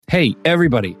Hey,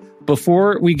 everybody.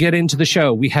 Before we get into the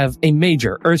show, we have a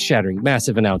major, earth-shattering,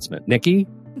 massive announcement. Nikki?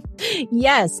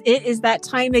 Yes, it is that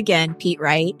time again, Pete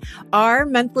Wright. Our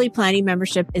monthly planning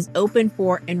membership is open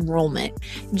for enrollment.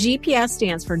 GPS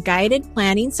stands for Guided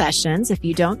Planning Sessions, if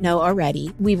you don't know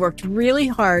already. We've worked really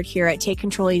hard here at Take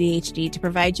Control ADHD to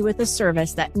provide you with a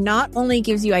service that not only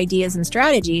gives you ideas and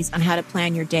strategies on how to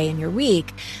plan your day and your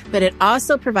week, but it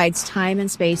also provides time and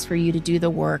space for you to do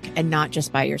the work, and not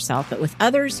just by yourself, but with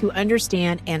others who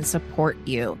understand and support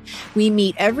you. We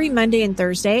meet every Monday and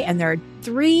Thursday, and there are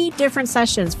 3 different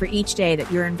sessions for each day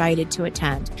that you're invited to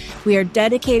attend. We are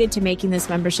dedicated to making this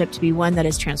membership to be one that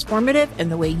is transformative in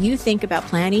the way you think about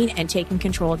planning and taking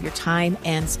control of your time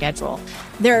and schedule.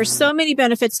 There are so many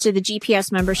benefits to the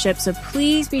GPS membership, so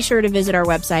please be sure to visit our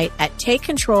website at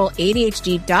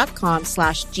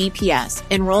takecontroladhd.com/GPS.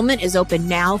 Enrollment is open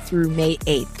now through May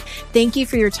 8th. Thank you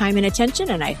for your time and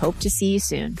attention, and I hope to see you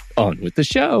soon. On with the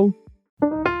show.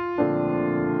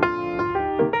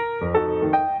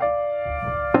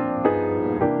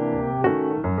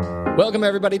 Welcome,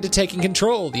 everybody, to Taking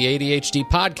Control, the ADHD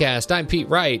podcast. I'm Pete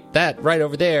Wright. That right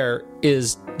over there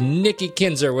is Nikki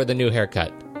Kinzer with a new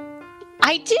haircut.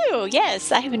 I do,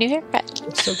 yes. I have a new haircut.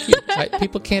 It's so cute.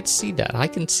 People can't see that. I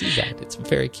can see that. It's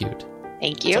very cute.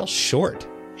 Thank you. It's all short.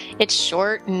 It's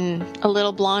short and a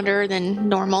little blonder than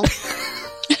normal.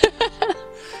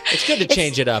 It's good to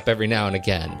change it up every now and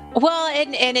again. Well,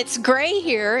 and it's gray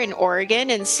here in Oregon,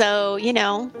 and so, you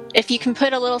know, if you can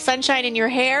put a little sunshine in your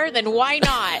hair, then why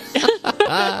not?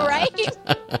 Right?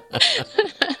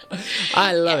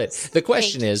 I love it. The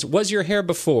question is, was your hair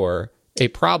before a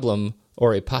problem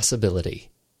or a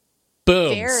possibility?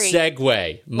 Boom.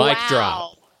 Segue. Mic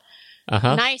drop.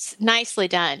 Uh-huh. Nicely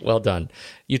done. Well done.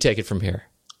 You take it from here.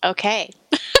 Okay.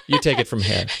 You take it from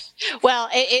here. Well,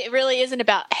 it really isn't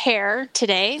about hair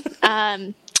today.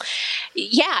 But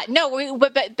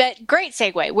great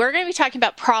segue. We're going to be talking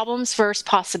about problems versus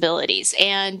possibilities.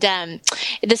 And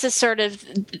this is sort of,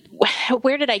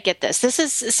 where did I get this? This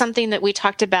is something that we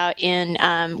talked about in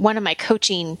one of my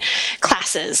coaching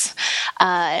classes.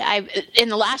 In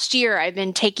the last year, I've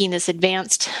been taking this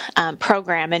advanced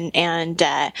program, and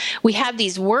we have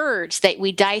these words that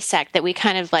we dissect, that we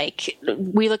kind of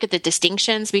we look at the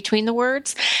distinctions between the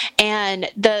words. And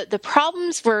the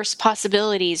problems versus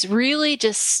possibilities really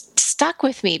just stuck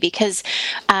with me, because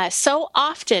so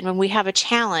often when we have a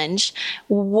challenge,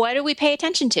 what do we pay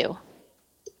attention to?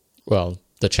 Well,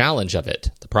 the challenge of it,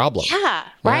 the problem. Yeah,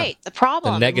 right. The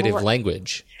problem. The negative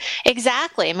language.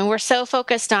 Exactly. I mean, we're so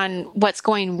focused on what's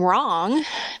going wrong,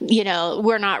 you know,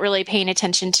 we're not really paying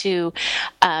attention to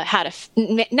how to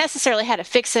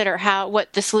fix it, or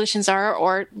what the solutions are,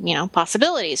 or, you know,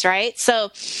 possibilities, right? So,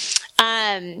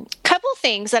 couple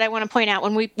things that I want to point out: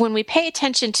 when we pay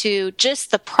attention to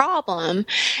just the problem,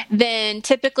 then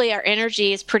typically our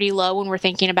energy is pretty low when we're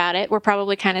thinking about it. We're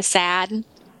probably kind of sad.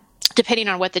 Depending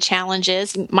on what the challenge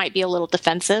is, might be a little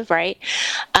defensive, right?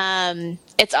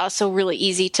 It's also really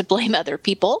easy to blame other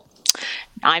people.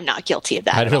 I'm not guilty of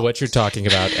that. I don't know what you're talking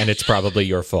about, and it's probably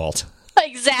your fault.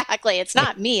 Exactly. It's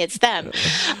not me, it's them.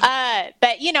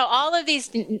 But you know, all of these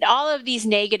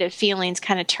negative feelings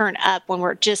kind of turn up when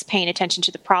we're just paying attention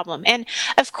to the problem. And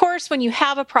of course, when you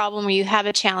have a problem or you have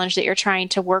a challenge that you're trying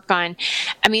to work on,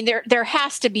 I mean, there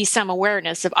has to be some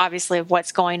awareness of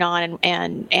what's going on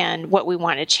and what we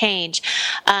want to change.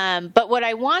 But what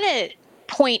I want to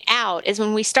point out is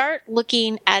when we start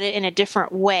looking at it in a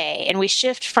different way, and we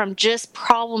shift from just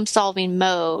problem-solving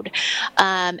mode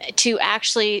to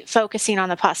actually focusing on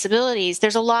the possibilities,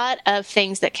 there's a lot of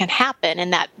things that can happen,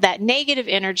 and that negative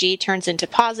energy turns into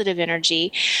positive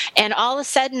energy, and all of a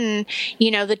sudden, you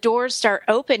know, the doors start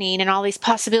opening and all these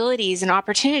possibilities and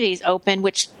opportunities open,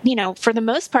 which, you know, for the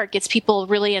most part gets people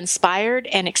really inspired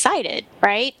and excited,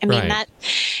 right? I mean, that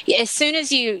as soon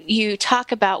as you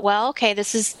talk about, well, okay,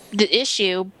 this is the issue,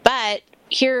 but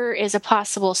here is a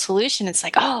possible solution. It's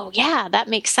like, oh yeah, that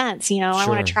makes sense. You know, I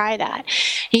want to try that.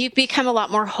 You become a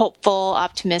lot more hopeful,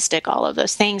 optimistic, all of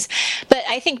those things. But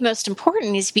I think most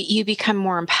important is you become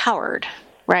more empowered,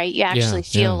 right? You actually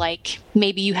feel like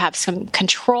maybe you have some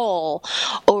control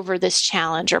over this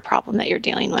challenge or problem that you're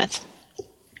dealing with.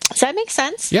 Does that make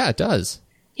sense? Yeah, it does.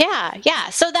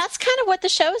 Yeah. So that's kind of what the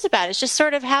show is about. It's just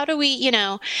sort of how do we, you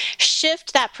know,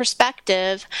 shift that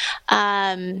perspective,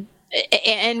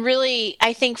 and really,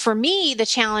 I think for me, the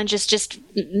challenge is just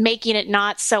making it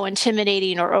not so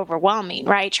intimidating or overwhelming,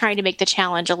 right? Trying to make the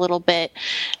challenge a little bit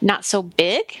not so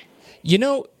big. You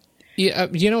know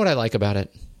what I like about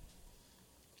it?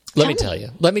 Let me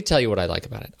tell you what I like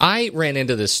about it. I ran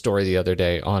into this story the other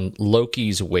day on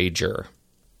Loki's Wager.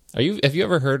 Have you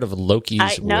ever heard of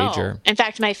Loki's wager? In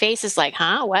fact, my face is like,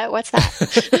 huh? What's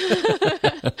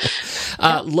that?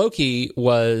 Loki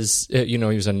was, he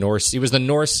was he was the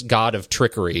Norse god of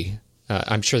trickery.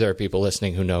 I'm sure there are people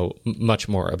listening who know much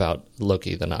more about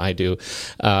Loki than I do.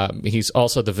 He's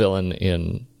also the villain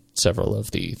in several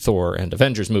of the Thor and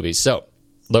Avengers movies. So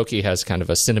Loki has kind of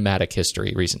a cinematic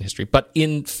history, recent history. But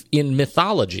in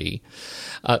mythology,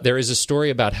 there is a story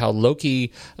about how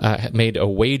Loki made a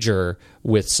wager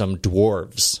with some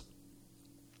dwarves,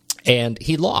 and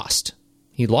he lost.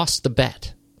 He lost the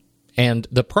bet. And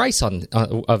the price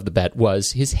of the bet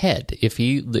was his head. If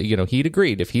he'd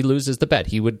agreed, if he loses the bet,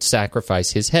 he would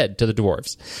sacrifice his head to the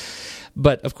dwarves.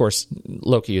 But of course,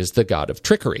 Loki is the god of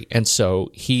trickery, and so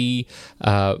he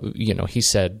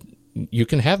said, "You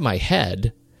can have my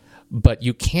head, but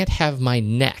you can't have my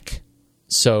neck.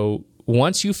 So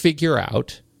once you figure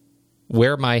out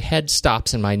where my head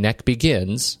stops and my neck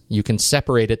begins, you can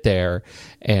separate it there,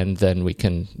 and then you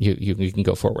can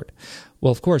go forward."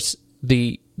 Well, of course,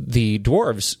 the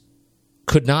dwarves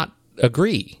could not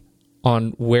agree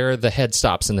on where the head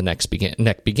stops and the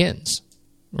neck begins,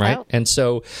 right? Oh. And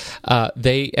so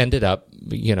they ended up,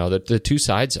 the two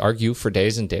sides argue for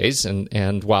days and days,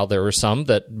 and while there were some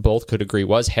that both could agree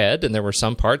was head, and there were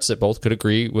some parts that both could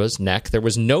agree was neck, there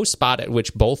was no spot at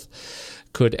which both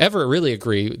could ever really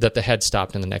agree that the head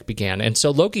stopped and the neck began. And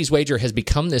so Loki's wager has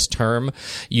become this term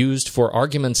used for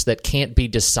arguments that can't be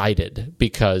decided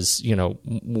because,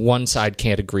 one side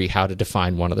can't agree how to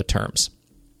define one of the terms.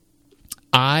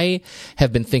 I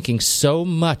have been thinking so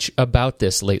much about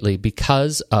this lately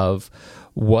because of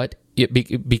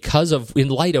in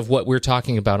light of what we're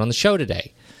talking about on the show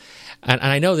today. And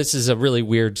I know this is a really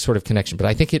weird sort of connection, but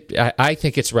I think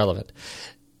it's relevant.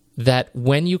 That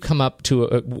when you come up to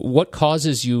what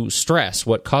causes you stress,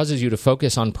 what causes you to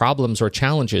focus on problems or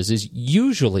challenges is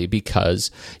usually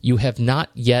because you have not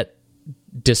yet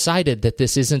decided that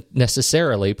this isn't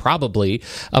necessarily probably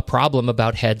a problem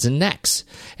about heads and necks.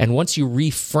 And once you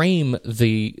reframe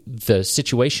the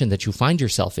situation that you find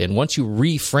yourself in, once you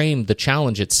reframe the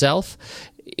challenge itself,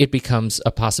 it becomes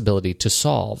a possibility to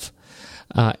solve.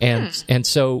 And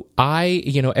so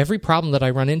every problem that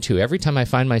I run into, every time I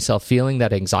find myself feeling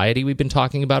that anxiety we've been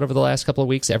talking about over the last couple of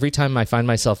weeks, every time I find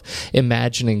myself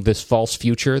imagining this false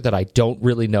future that I don't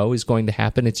really know is going to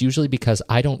happen, it's usually because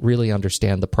I don't really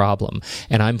understand the problem.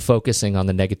 And I'm focusing on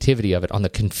the negativity of it, on the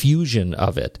confusion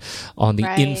of it, on the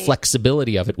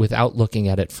inflexibility of it without looking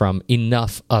at it from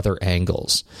enough other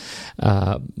angles,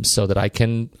 so that I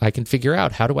can figure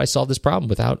out, how do I solve this problem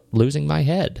without losing my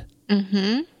head?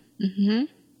 Mm-hmm. Mm-hmm.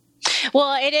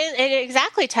 Well, it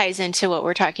exactly ties into what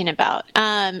we're talking about.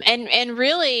 And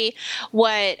really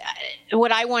what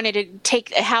I wanted to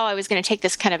take, how I was going to take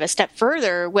this kind of a step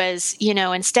further was,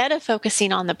 instead of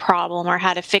focusing on the problem or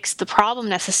how to fix the problem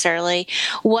necessarily,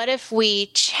 what if we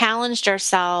challenged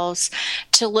ourselves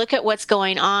to look at what's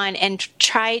going on and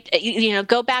try,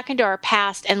 go back into our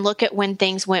past and look at when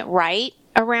things went right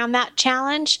around that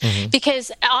challenge? Mm-hmm.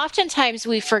 Because oftentimes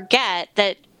we forget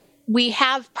that we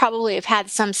probably have had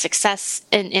some success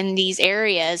in these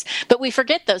areas, but we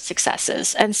forget those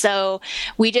successes. And so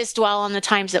we just dwell on the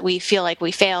times that we feel like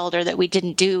we failed or that we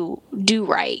didn't do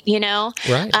right,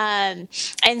 Right.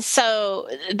 And so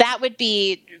that would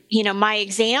be, my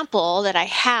example that I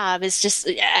have is just,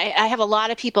 I have a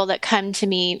lot of people that come to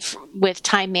me with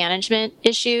time management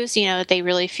issues, that they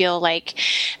really feel like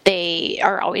they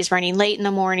are always running late in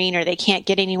the morning or they can't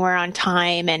get anywhere on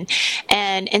time.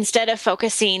 And instead of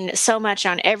focusing so much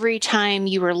on every time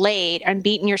you were late and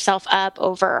beating yourself up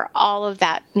over all of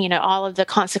that, all of the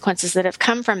consequences that have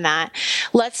come from that,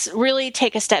 let's really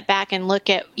take a step back and look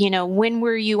at, when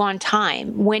were you on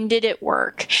time? When did it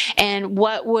work? And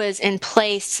what was in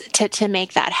place to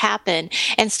make that happen?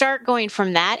 And start going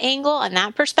from that angle and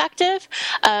that perspective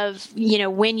of,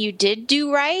 when you did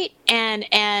do right,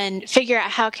 and figure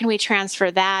out how can we transfer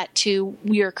that to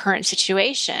your current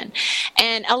situation.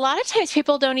 And a lot of times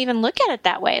people don't even look at it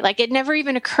that way. Like it never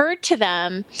even occurred to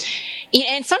them.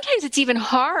 And sometimes it's even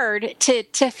hard to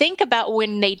think about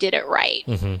when they did it right.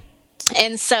 Mm-hmm.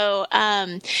 And so,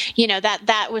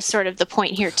 that was sort of the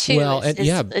point here too,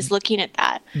 is looking at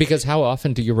that. Because how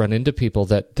often do you run into people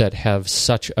that have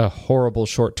such a horrible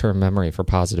short-term memory for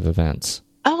positive events?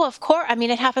 Oh, of course. I mean,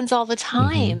 it happens all the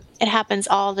time. Mm-hmm. It happens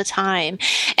all the time.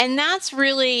 And that's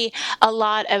really a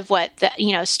lot of what the,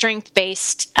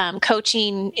 strength-based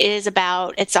coaching is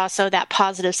about. It's also that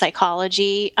positive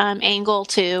psychology angle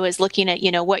too, is looking at,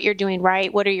 what you're doing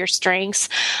right, what are your strengths,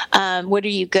 what are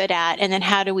you good at, and then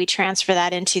how do we transfer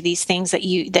that into these things that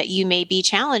you may be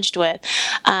challenged with.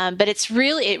 But it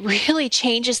really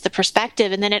changes the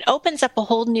perspective, and then it opens up a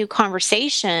whole new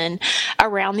conversation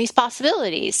around these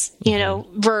possibilities,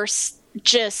 versus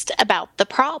just about the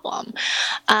problem.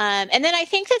 And then I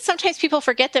think that sometimes people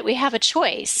forget that we have a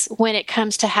choice when it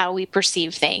comes to how we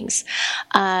perceive things.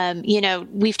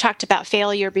 We've talked about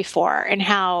failure before, and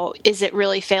how is it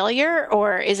really failure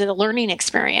or is it a learning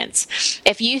experience?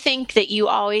 If you think that you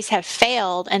always have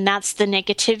failed and that's the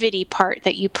negativity part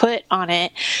that you put on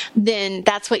it, then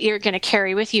that's what you're going to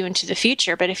carry with you into the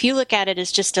future. But if you look at it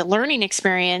as just a learning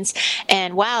experience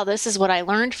and, wow, this is what I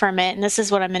learned from it and this is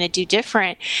what I'm going to do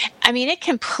different, it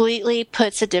completely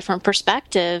puts a different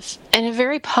perspective, and a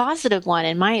very positive one,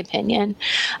 in my opinion,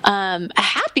 a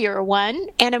happier one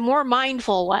and a more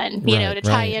mindful one, to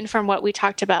tie in from what we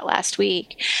talked about last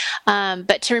week.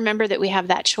 But to remember that we have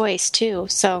that choice too.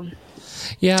 So,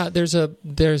 yeah, there's a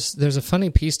funny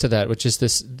piece to that, which is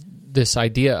this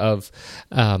idea of,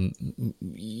 when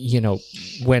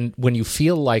you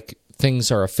feel like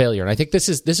things are a failure. And I think this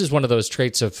is one of those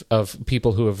traits of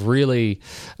people who have really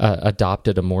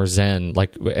adopted a more Zen,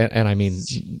 and I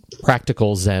mean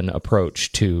practical Zen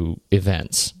approach to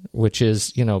events, which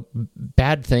is,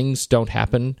 bad things don't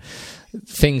happen.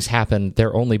 Things happen.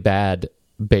 They're only bad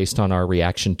based on our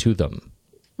reaction to them.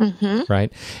 Mm-hmm.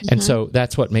 Right. Mm-hmm. And so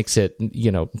that's what makes it,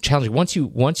 challenging. Once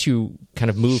you kind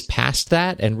of move past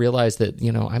that and realize that,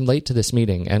 I'm late to this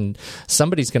meeting and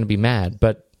somebody's going to be mad,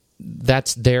 but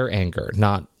that's their anger,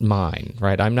 not mine,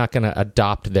 right? I'm not going to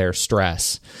adopt their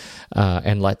stress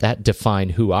and let that define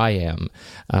who I am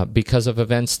because of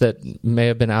events that may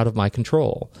have been out of my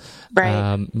control.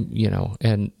 Right.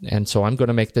 And so I'm going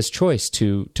to make this choice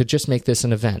to just make this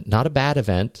an event, not a bad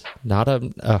event, not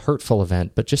a hurtful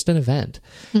event, but just an event.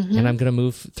 Mm-hmm. And I'm going to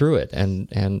move through it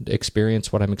and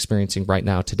experience what I'm experiencing right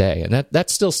now today. And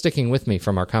that's still sticking with me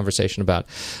from our conversation about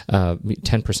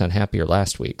 10% happier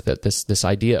last week, that this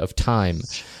idea of time,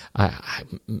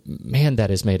 man, that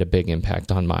has made a big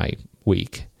impact on my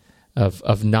week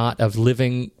of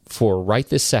living for right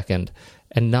this second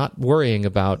and not worrying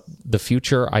about the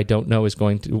future I don't know is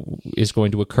going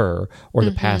to occur, or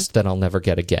the past that I'll never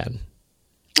get again.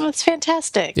 Oh, it's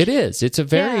fantastic. It is. It's a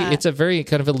very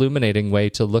kind of illuminating way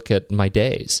to look at my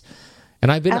days.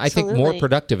 And I've been, Absolutely. I think, more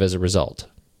productive as a result.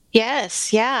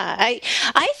 Yes, yeah.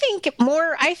 I think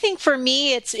for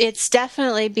me it's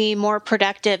definitely being more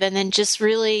productive, and then just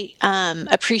really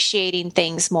appreciating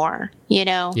things more,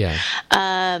 Yeah.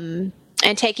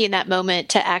 And taking that moment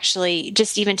to actually,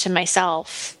 just even to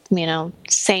myself,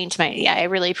 saying to I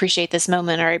really appreciate this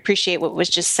moment, or I appreciate what was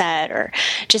just said, or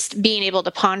just being able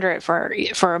to ponder it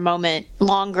for a moment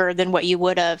longer than what you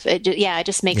would have. It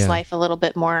just makes life a little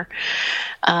bit more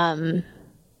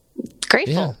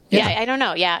grateful. Yeah, I don't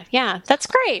know. Yeah, that's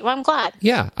great. Well, I'm glad.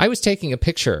 Yeah, I was taking a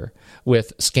picture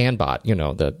with ScanBot,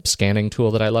 the scanning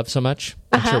tool that I love so much.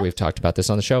 I'm sure we've talked about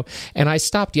this on the show. And I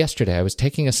stopped yesterday. I was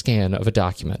taking a scan of a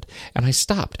document, and I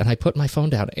stopped, and I put my phone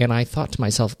down, and I thought to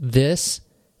myself, this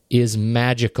is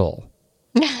magical.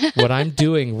 What I'm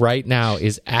doing right now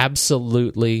is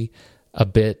absolutely a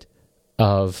bit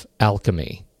of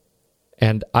alchemy.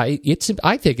 And I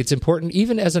think it's important,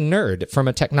 even as a nerd, from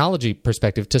a technology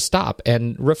perspective, to stop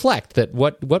and reflect that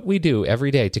what we do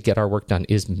every day to get our work done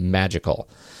is magical.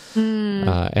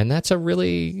 And that's a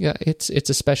really it's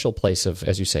a special place of,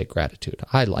 as you say, gratitude.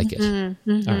 I like it.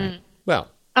 Mm-hmm. All right. Well,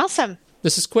 awesome.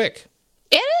 This is quick.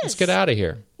 It is. Let's get out of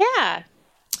here. Yeah.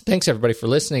 Thanks, everybody, for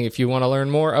listening. If you want to learn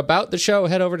more about the show,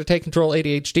 head over to Take Control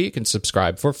ADHD. You can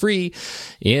subscribe for free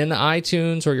in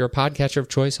iTunes or your podcatcher of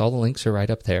choice. All the links are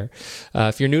right up there.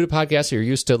 If you're new to podcasts or you're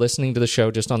used to listening to the show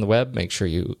just on the web, make sure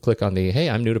you click on the, hey,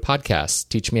 I'm new to podcasts.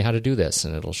 Teach me how to do this.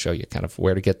 And it'll show you kind of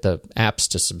where to get the apps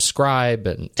to subscribe.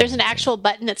 And there's an actual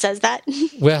button that says that?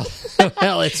 Well,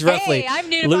 it's roughly hey, I'm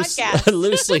new to podcasts.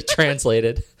 Loosely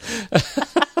translated.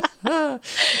 I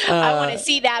want to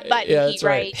see that button. Yeah, that's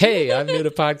right. Hey, I'm new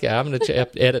to podcast. I'm going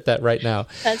to edit that right now.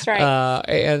 That's right.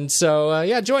 And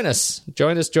so, join us.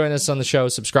 Join us on the show.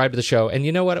 Subscribe to the show. And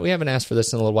you know what? We haven't asked for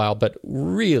this in a little while, but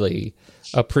really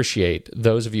appreciate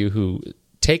those of you who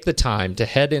take the time to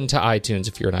head into iTunes.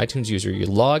 If you're an iTunes user, you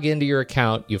log into your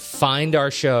account, you find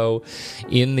our show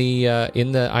in the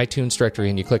iTunes directory,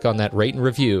 and you click on that rate and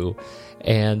review.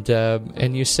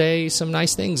 and you say some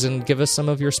nice things and give us some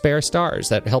of your spare stars.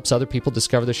 That helps other people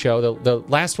discover the show. The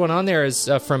last one on there is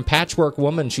from Patchwork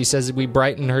Woman. She says, we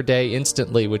brighten her day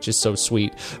instantly, which is so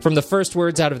sweet. From the first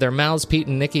words out of their mouths, Pete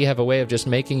and Nikki have a way of just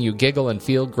making you giggle and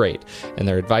feel great, and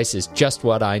their advice is just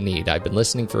what I need. I've been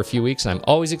listening for a few weeks, and I'm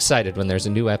always excited when there's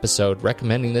a new episode,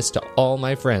 recommending this to all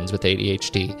my friends with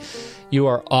ADHD. You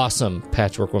are awesome,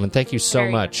 Patchwork Woman. Thank you so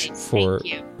much for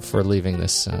leaving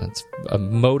this. It's a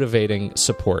motivating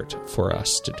support for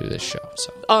us to do this show.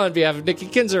 So, on behalf of Nikki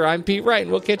Kinzer, I'm Pete Wright,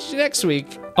 and we'll catch you next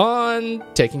week on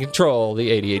Taking Control, the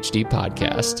ADHD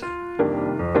podcast.